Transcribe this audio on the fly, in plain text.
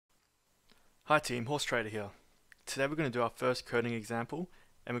Hi team, Horse Trader here. Today we're going to do our first coding example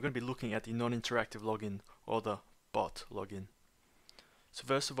and we're going to be looking at the non-interactive login or the bot login. So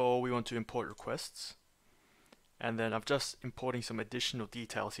first of all we want to import requests and then I'm just importing some additional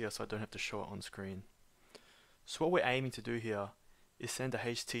details here so I don't have to show it on screen. So what we're aiming to do here is send a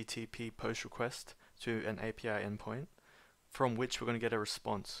HTTP post request to an API endpoint from which we're going to get a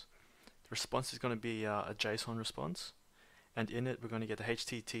response. The response is going to be a JSON response, and in it we're going to get the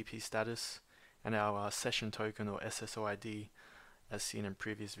HTTP status and our session token or SSOID as seen in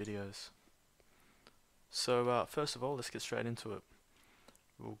previous videos. So first of all, let's get straight into it.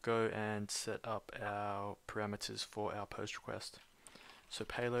 We'll go and set up our parameters for our post request. So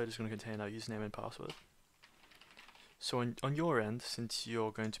payload is going to contain our username and password. So on your end, since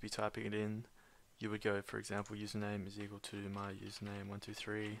you're going to be typing it in, you would go, for example, username is equal to my username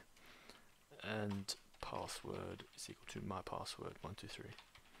 123 and password is equal to my password 123.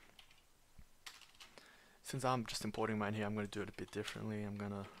 Since I'm just importing mine here, I'm going to do it a bit differently. I'm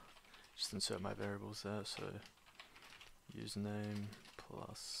going to just insert my variables there. So username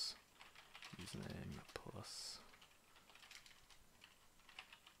plus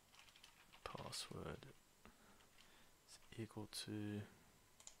password is equal to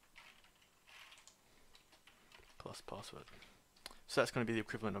plus password. So that's going to be the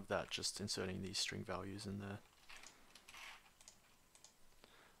equivalent of that, just inserting these string values in there.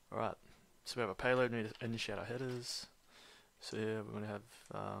 Alright, so we have a payload, we need to initiate our headers. So here we're going to have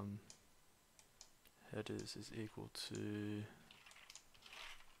headers is equal to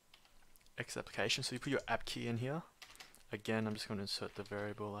X application. So you put your app key in here. Again, I'm just going to insert the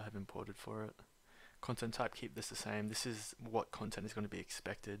variable I have imported for it. Content type, keep this the same. This is what content is going to be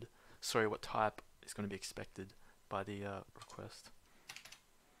expected. Sorry, what type is going to be expected by the request.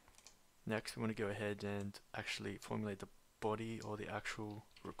 Next, we want to go ahead and actually formulate the body or the actual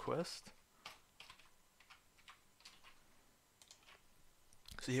request.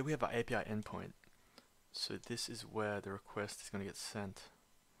 So here we have our API endpoint. So this is where the request is going to get sent.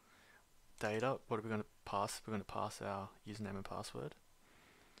 Data, what are we going to pass? We're going to pass our username and password.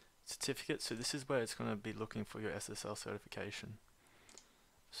 Certificate, so this is where it's going to be looking for your SSL certification.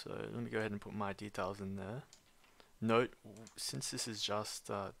 So let me go ahead and put my details in there. Note, since this is just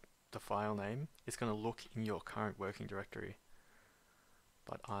the file name, it's going to look in your current working directory.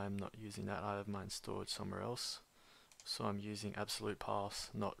 But I'm not using that, I have mine stored somewhere else. So I'm using absolute paths,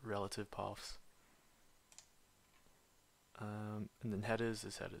 not relative paths. And then headers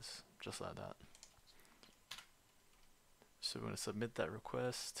is headers, just like that. So we're going to submit that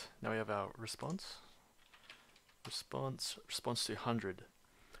request. Now we have our response. Response to 100.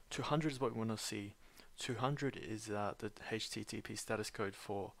 200 is what we want to see. 200 is the HTTP status code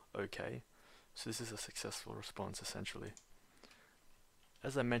for OK. So this is a successful response essentially.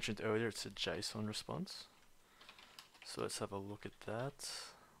 As I mentioned earlier, it's a JSON response. So let's have a look at that.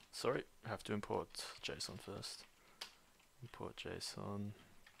 Sorry, I have to import JSON first. Import JSON.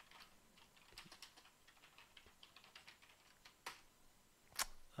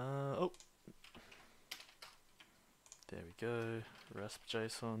 Oh, there we go. Rasp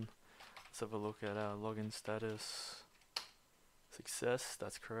JSON. Let's have a look at our login status. Success,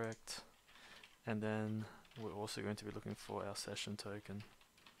 that's correct. And then we're also going to be looking for our session token.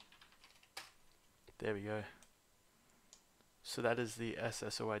 There we go. So that is the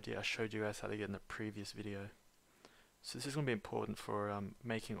SSOID I showed you guys how to get in the previous video. So this is going to be important for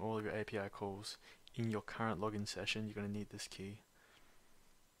making all of your API calls in your current login session. You're going to need this key.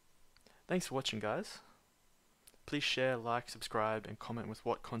 Thanks for watching, guys. Please share, like, subscribe, and comment with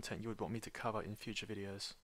what content you would want me to cover in future videos.